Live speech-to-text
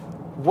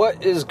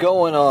What is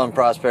going on,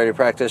 prosperity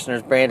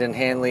practitioners? Brandon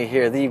Hanley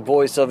here, the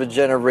voice of a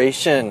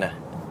generation.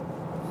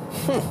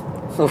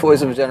 The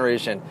voice of a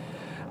generation.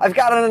 I've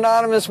got an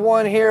anonymous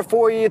one here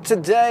for you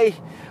today.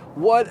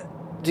 What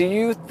do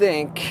you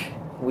think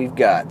we've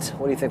got?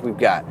 What do you think we've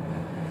got?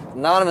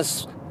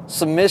 Anonymous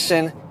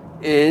submission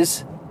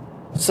is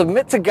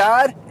submit to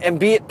God and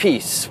be at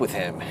peace with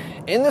Him.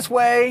 In this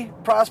way,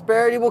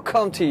 prosperity will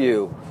come to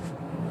you.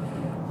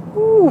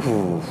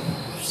 Ooh,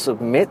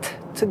 submit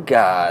to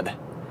God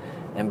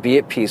and be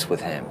at peace with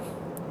Him.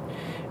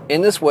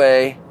 In this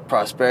way,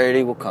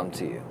 prosperity will come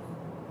to you.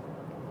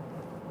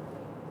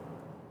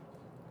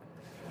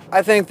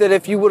 I think that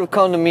if you would have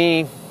come to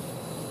me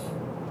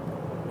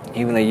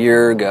even a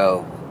year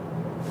ago,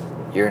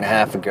 year and a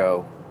half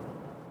ago,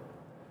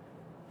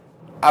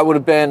 I would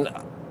have been,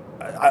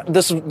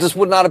 this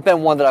would not have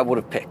been one that I would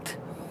have picked.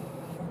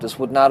 This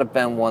would not have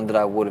been one that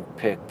I would have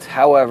picked.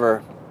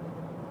 However,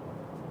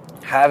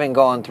 having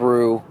gone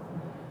through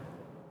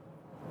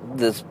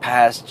this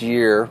past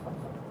year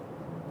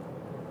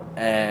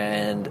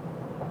and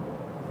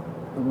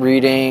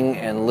reading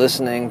and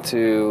listening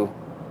to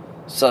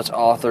such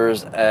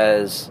authors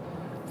as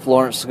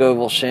Florence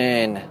Scovel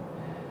Shinn,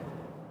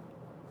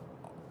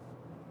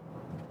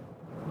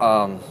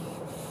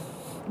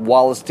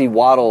 Wallace D.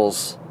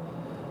 Wattles,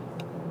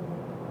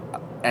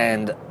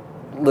 and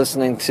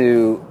listening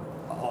to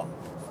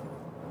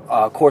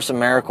Course in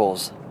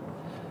Miracles,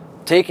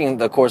 taking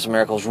the Course in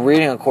Miracles,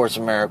 reading A Course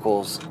in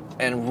Miracles,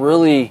 and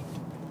really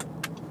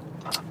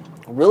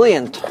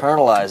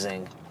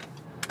internalizing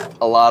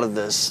a lot of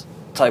this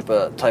type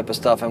of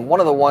stuff. And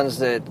one of the ones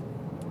that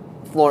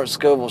Florence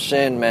Scovel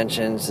Shinn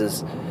mentions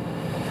is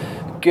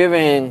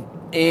giving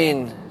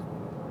in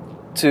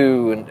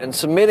to and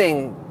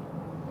submitting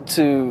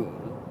to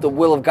the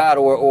will of God,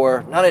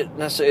 or not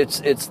necessarily.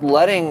 It's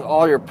letting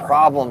all your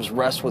problems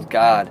rest with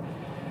God,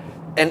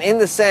 and in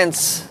the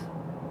sense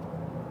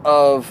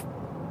of,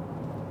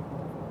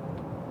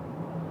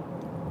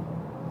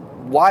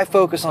 why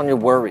focus on your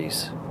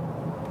worries,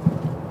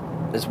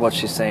 is what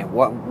she's saying.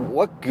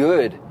 What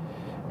good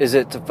is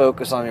it to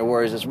focus on your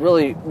worries? It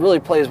really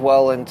plays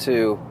well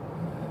into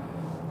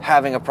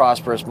having a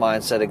prosperous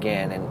mindset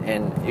again.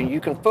 And you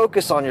can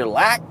focus on your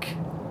lack,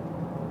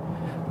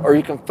 or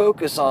you can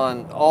focus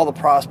on all the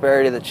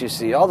prosperity that you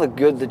see, all the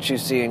good that you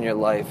see in your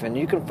life, and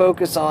you can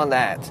focus on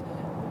that.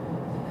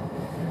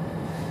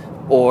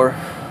 Or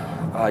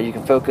you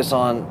can focus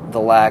on the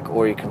lack,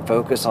 or you can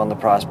focus on the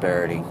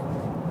prosperity.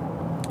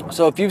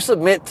 So if you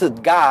submit to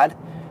God,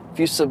 if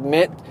you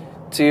submit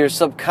to your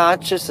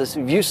subconscious,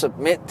 if you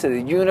submit to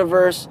the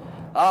universe,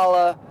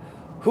 Allah,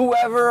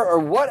 whoever or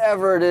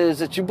whatever it is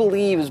that you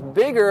believe is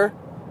bigger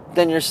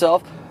than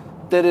yourself,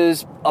 that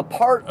is a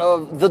part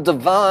of the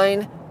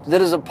divine,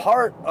 that is a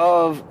part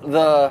of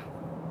the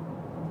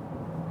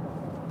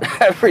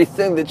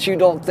everything that you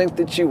don't think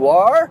that you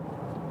are,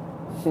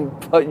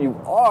 but you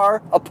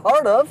are a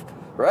part of,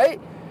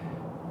 right?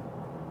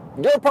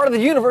 You're a part of the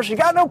universe. You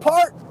got no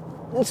part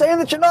in saying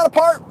that you're not a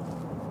part.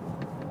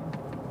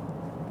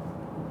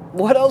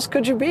 What else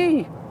could you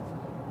be?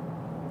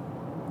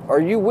 Are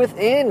you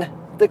within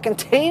the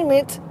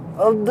containment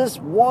of this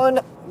one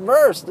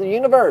verse, the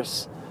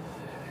universe?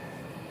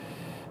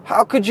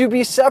 How could you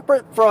be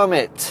separate from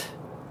it?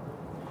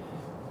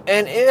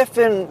 And if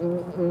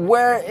and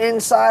where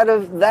inside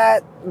of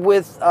that,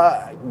 with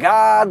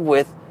God,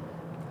 with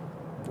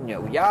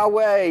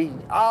Yahweh,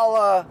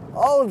 Allah,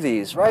 all of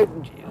these, right?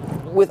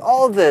 With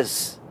all of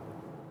this,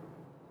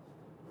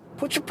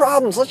 let your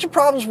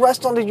problems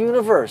rest on the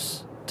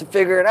universe to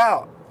figure it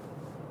out.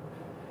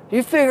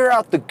 You figure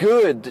out the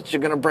good that you're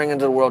going to bring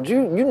into the world.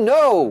 You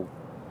know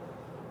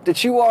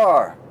that you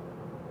are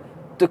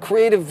the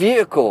creative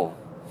vehicle.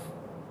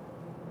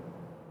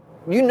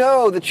 You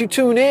know that you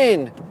tune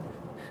in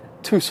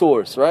to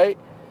Source, right?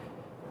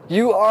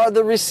 You are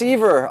the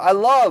receiver. I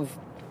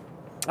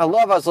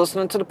was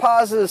listening to The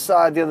Positive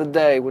Side the other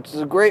day, which is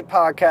a great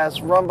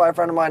podcast run by a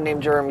friend of mine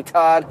named Jeremy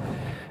Todd.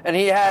 And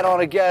he had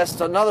on a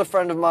guest, another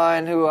friend of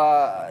mine who,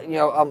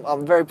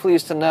 I'm very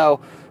pleased to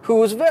know, who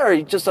was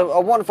just a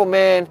wonderful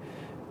man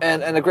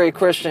and a great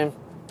Christian.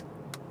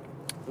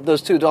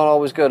 Those two don't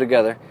always go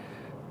together.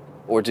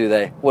 Or do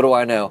they? What do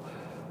I know?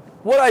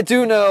 What I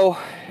do know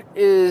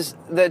is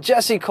that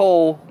Jesse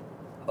Cole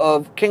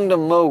of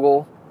Kingdom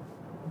Mogul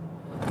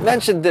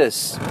mentioned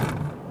this.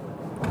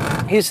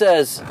 He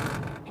says,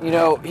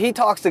 he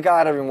talks to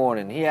God every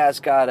morning. He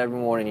asks God every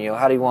morning,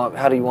 how do you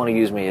want to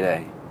use me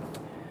today?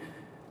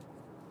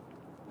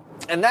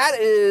 And that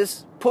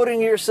is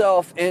putting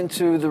yourself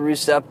into the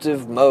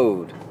receptive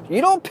mode.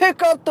 You don't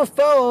pick up the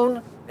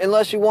phone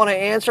unless you want to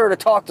answer or to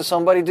talk to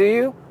somebody, do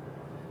you?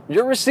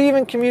 You're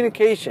receiving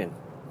communication.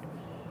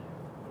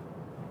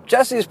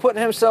 Jesse's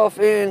putting himself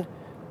in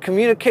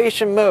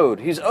communication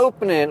mode. He's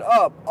opening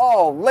up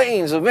all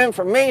lanes of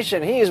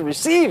information he is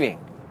receiving.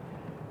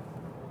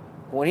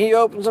 When he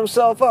opens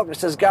himself up and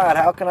says, God,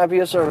 how can I be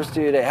of service to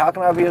you today? How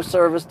can I be of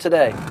service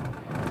today?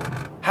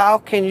 How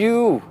can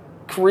you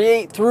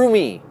create through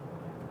me?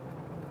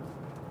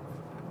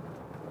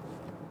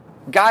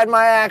 guide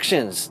my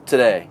actions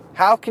today?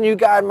 How can you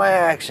guide my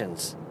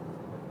actions?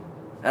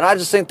 And I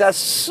just think that's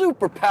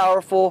super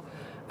powerful.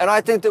 And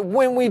I think that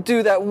when we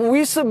do that, when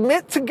we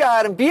submit to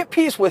God and be at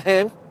peace with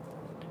Him,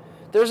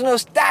 there's no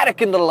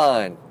static in the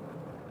line.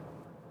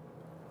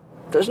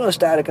 There's no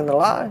static in the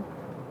line.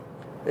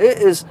 It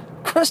is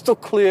crystal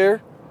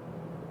clear.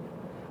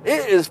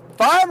 It is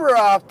fiber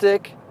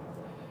optic.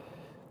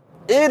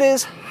 It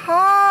is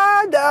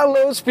high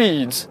download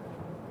speeds.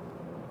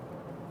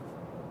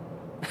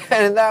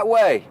 And in that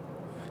way,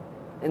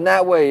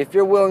 if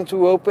you're willing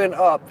to open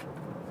up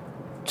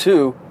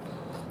to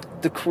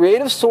the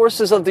creative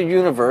sources of the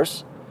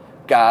universe,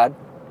 God,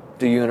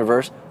 the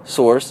universe,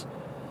 source,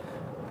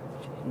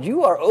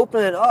 you are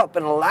opening up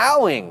and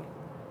allowing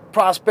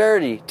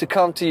prosperity to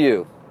come to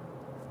you.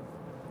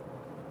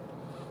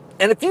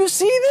 And if you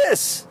see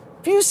this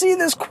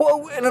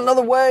quote in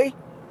another way,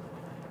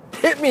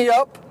 hit me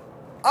up.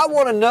 I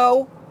want to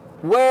know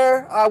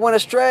where I went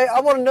astray. I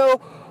want to know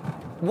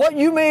what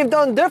you may have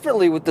done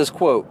differently with this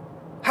quote.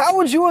 How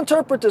would you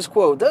interpret this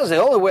quote? That is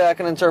the only way I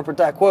can interpret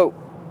that quote.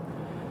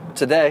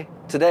 Today,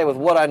 with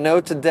what I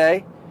know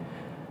today.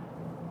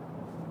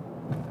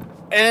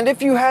 And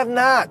if you have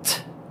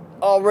not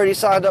already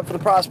signed up for the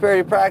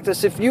prosperity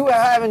practice, if you are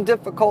having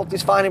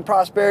difficulties finding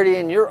prosperity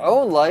in your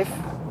own life,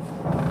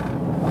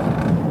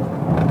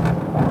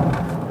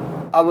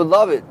 I would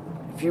love it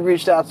if you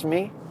reached out to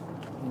me,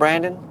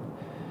 Brandon,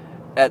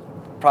 at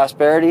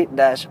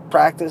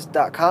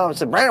prosperity-practice.com and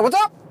said, Brandon, what's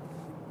up?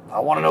 I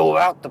want to know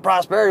about the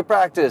prosperity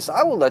practice.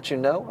 I will let you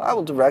know. I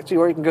will direct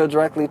you, or you can go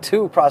directly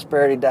to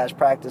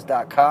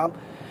prosperity-practice.com.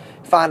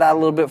 Find out a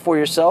little bit for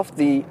yourself.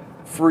 The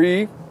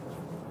free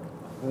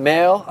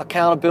male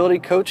accountability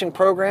coaching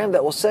program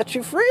that will set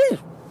you free.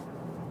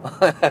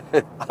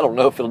 I don't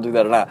know if it'll do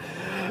that or not.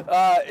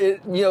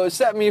 It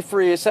set me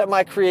free. It set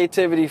my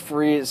creativity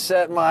free. It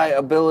set my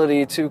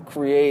ability to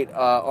create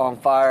on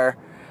fire.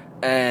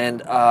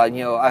 And,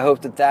 I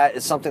hope that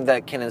is something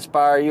that can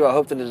inspire you. I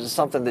hope that it is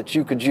something that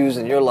you could use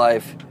in your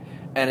life.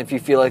 And if you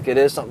feel like it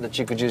is something that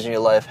you could use in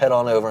your life, head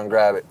on over and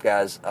grab it,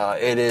 guys.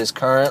 It is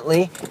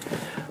currently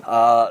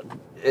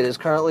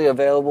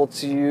available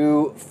to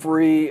you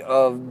free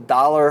of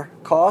dollar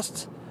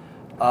costs.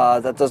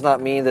 That does not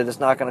mean that it's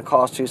not going to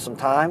cost you some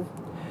time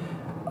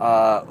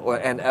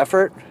and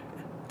effort.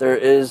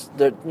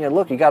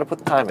 Look, you got to put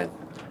the time in.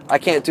 I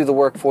can't do the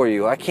work for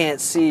you. I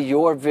can't see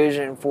your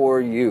vision for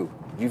you.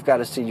 You've got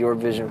to see your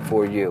vision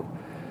for you.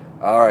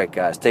 All right,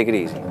 guys, take it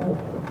easy.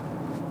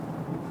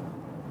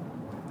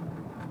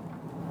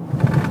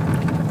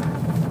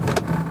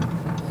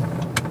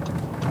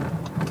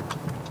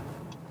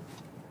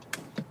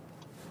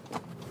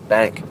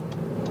 Bank.